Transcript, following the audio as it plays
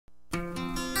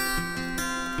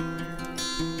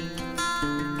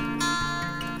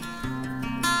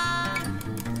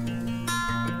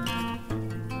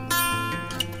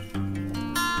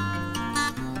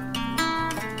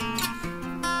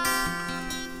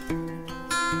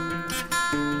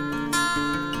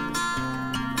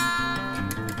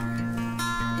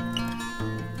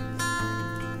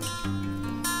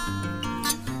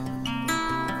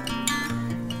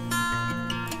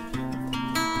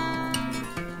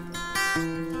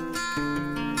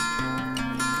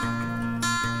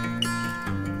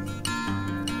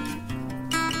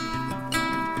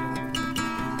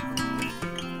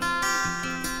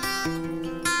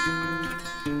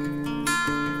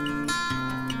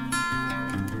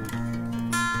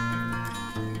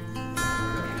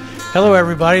Hello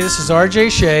everybody, this is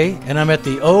RJ Shea, and I'm at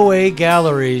the OA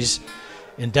Galleries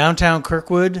in downtown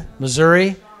Kirkwood,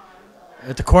 Missouri,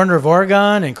 at the corner of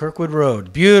Oregon and Kirkwood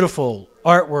Road. Beautiful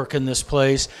artwork in this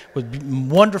place with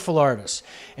wonderful artists.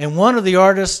 And one of the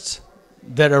artists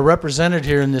that are represented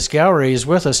here in this gallery is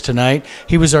with us tonight.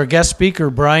 He was our guest speaker,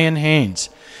 Bryan Haynes.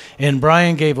 And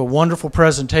Bryan gave a wonderful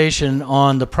presentation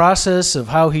on the process of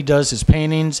how he does his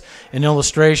paintings and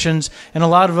illustrations and a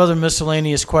lot of other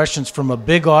miscellaneous questions from a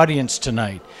big audience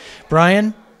tonight.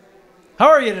 Bryan, how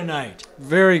are you tonight?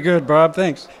 Very good, Bob.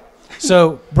 Thanks.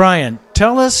 So, Bryan,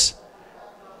 tell us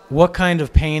what kind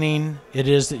of painting it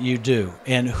is that you do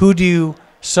and who do you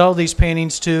sell these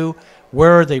paintings to?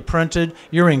 Where are they printed?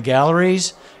 You're in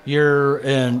galleries.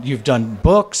 You've done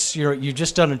books. You've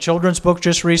just done a children's book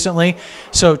just recently.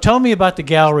 So tell me about the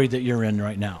gallery that you're in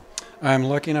right now. I'm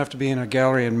lucky enough to be in a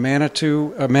gallery in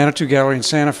Manitou Gallery in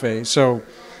Santa Fe. So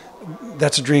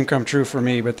that's a dream come true for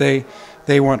me. But they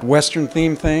want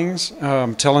Western-themed things,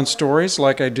 telling stories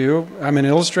like I do. I'm an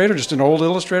illustrator, just an old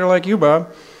illustrator like you,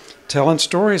 Bob, telling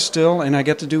stories still. And I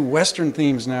get to do Western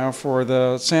themes now for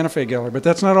the Santa Fe Gallery. But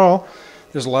that's not all.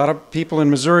 There's a lot of people in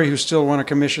Missouri who still want to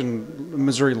commission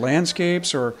Missouri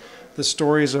landscapes or the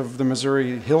stories of the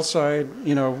Missouri hillside,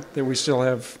 that we still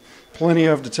have plenty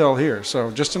of to tell here.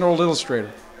 So just an old illustrator.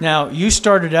 Now, you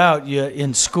started out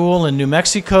in school in New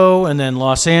Mexico and then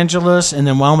Los Angeles and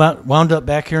then wound up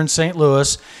back here in St.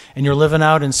 Louis, and you're living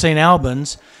out in St.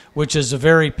 Albans, which is a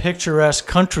very picturesque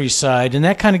countryside, and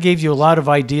that kind of gave you a lot of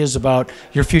ideas about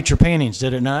your future paintings,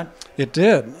 did it not? It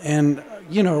did. And,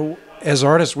 as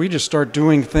artists, we just start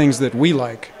doing things that we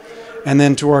like. And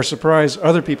then to our surprise,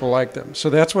 other people like them. So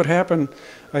that's what happened.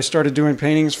 I started doing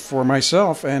paintings for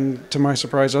myself, and to my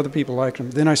surprise, other people liked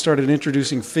them. Then I started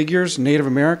introducing figures, Native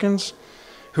Americans,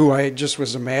 who I just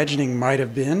was imagining might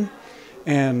have been,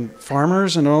 and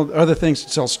farmers and all other things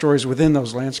to tell stories within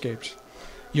those landscapes.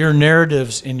 Your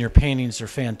narratives in your paintings are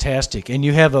fantastic. And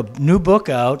you have a new book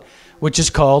out, which is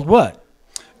called what?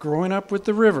 Growing Up with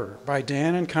the River by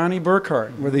Dan and Connie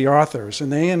Burkhart were the authors,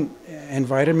 and they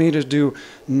invited me to do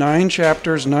 9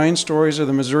 chapters, 9 stories of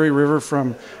the Missouri River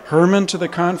from Herman to the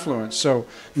confluence. So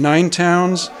 9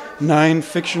 towns, 9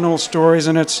 fictional stories,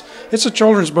 and it's a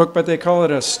children's book, but they call it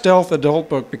a stealth adult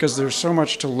book because there's so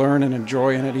much to learn and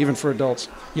enjoy in it, even for adults.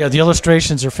 Yeah, the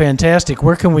illustrations are fantastic.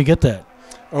 Where can we get that?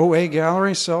 OA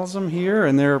Gallery sells them here,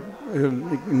 and they're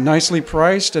nicely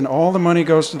priced, and all the money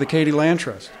goes to the Katy Land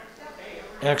Trust.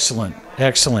 Excellent,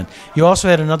 excellent. You also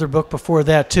had another book before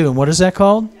that, too. And what is that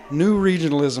called? New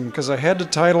Regionalism, because I had to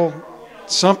title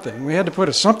something. We had to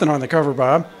put something on the cover,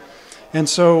 Bob. And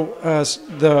so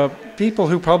the people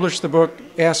who published the book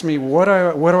asked me, what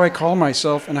do I call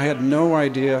myself? And I had no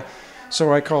idea.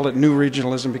 So I called it New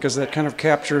Regionalism because that kind of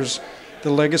captures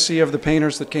the legacy of the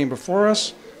painters that came before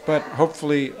us, but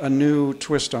hopefully a new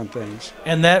twist on things.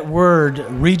 And that word,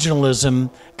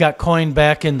 regionalism, got coined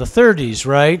back in the 30s,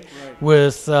 right?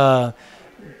 With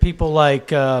people like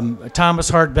Thomas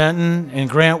Hart Benton and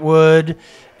Grant Wood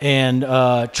and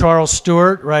Charles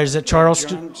Stewart, right? Is it Charles?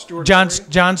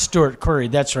 John Stewart Curry,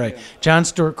 that's right. Yeah. John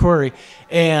Stewart Curry.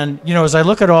 And, as I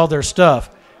look at all their stuff,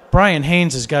 Bryan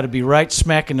Haynes has got to be right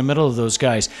smack in the middle of those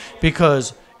guys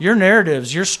because your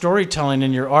narratives, your storytelling,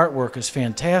 and your artwork is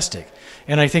fantastic.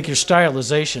 And I think your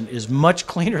stylization is much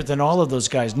cleaner than all of those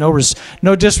guys.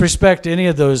 No disrespect to any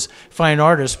of those fine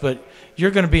artists, but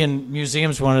you're going to be in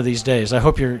museums one of these days. I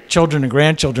hope your children and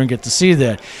grandchildren get to see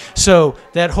that. So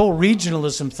that whole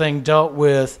regionalism thing dealt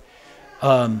with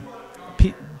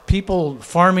people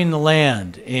farming the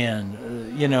land and,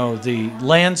 the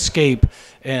landscape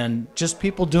and just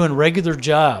people doing regular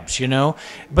jobs,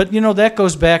 But, that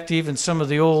goes back to even some of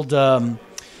the old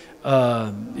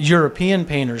European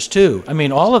painters too. I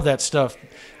mean, all of that stuff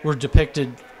were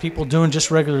depicted people doing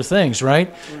just regular things,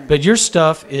 right? But your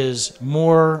stuff is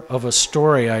more of a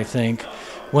story, I think,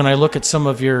 when I look at some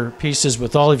of your pieces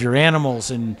with all of your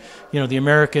animals and, the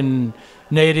American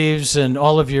natives and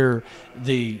all of the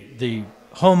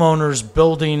homeowners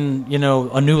building,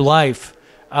 a new life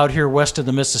out here west of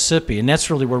the Mississippi, and that's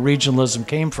really where regionalism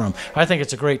came from. I think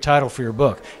it's a great title for your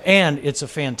book, and it's a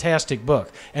fantastic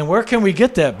book. And where can we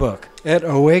get that book? At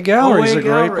OA Gallery is a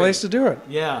great place to do it.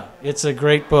 Yeah, it's a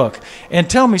great book. And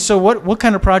tell me, so what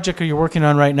kind of project are you working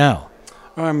on right now?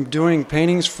 I'm doing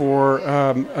paintings for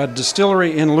a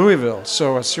distillery in Louisville,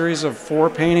 so a series of 4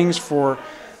 paintings for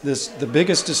the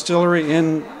biggest distillery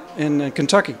in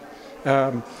Kentucky.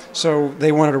 So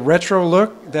they wanted a retro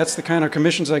look. That's the kind of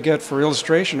commissions I get for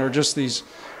illustration, are just these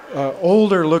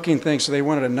older looking things. So they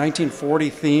wanted a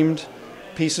 1940 themed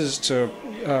pieces to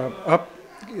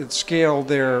upscale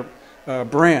their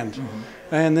brand.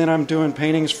 And then I'm doing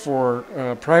paintings for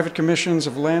private commissions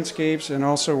of landscapes, and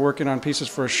also working on pieces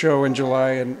for a show in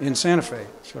July in Santa Fe.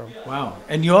 So wow.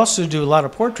 And you also do a lot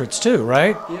of portraits too,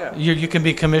 right? Yeah. You can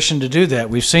be commissioned to do that.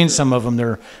 We've seen some of them.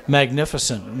 They're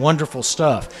magnificent, wonderful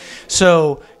stuff.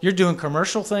 So you're doing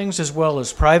commercial things as well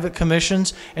as private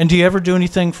commissions. And do you ever do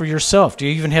anything for yourself? Do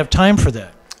you even have time for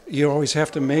that? You always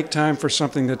have to make time for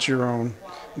something that's your own.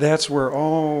 That's where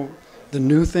all the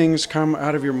new things come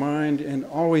out of your mind, and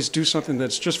always do something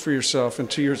that's just for yourself. And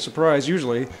to your surprise,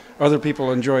 usually other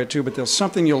people enjoy it too, but there's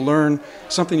something you'll learn,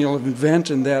 something you'll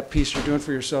invent in that piece you're doing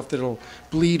for yourself that'll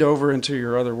bleed over into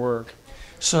your other work.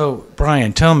 So,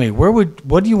 Bryan, tell me,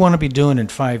 what do you want to be doing in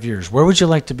 5 years? Where would you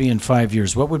like to be in 5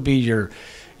 years? What would be your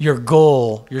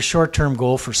goal, your short-term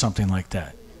goal for something like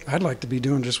that? I'd like to be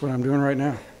doing just what I'm doing right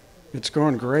now. It's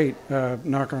going great,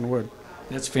 knock on wood.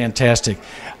 That's fantastic.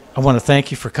 I want to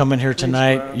thank you for coming here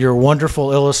tonight. Thanks, You're a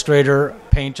wonderful illustrator,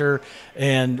 painter,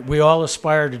 and we all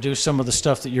aspire to do some of the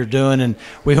stuff that you're doing, and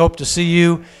we hope to see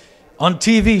you on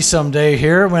TV someday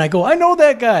here when I go, I know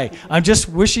that guy. I'm just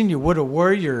wishing you would have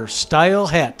wore your style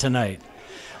hat tonight.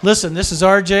 Listen, this is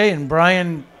RJ and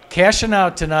Bryan cashing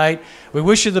out tonight. We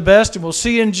wish you the best, and we'll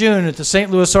see you in June at the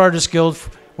St. Louis Artists Guild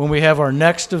when we have our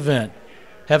next event.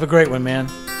 Have a great one, man.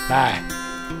 Bye.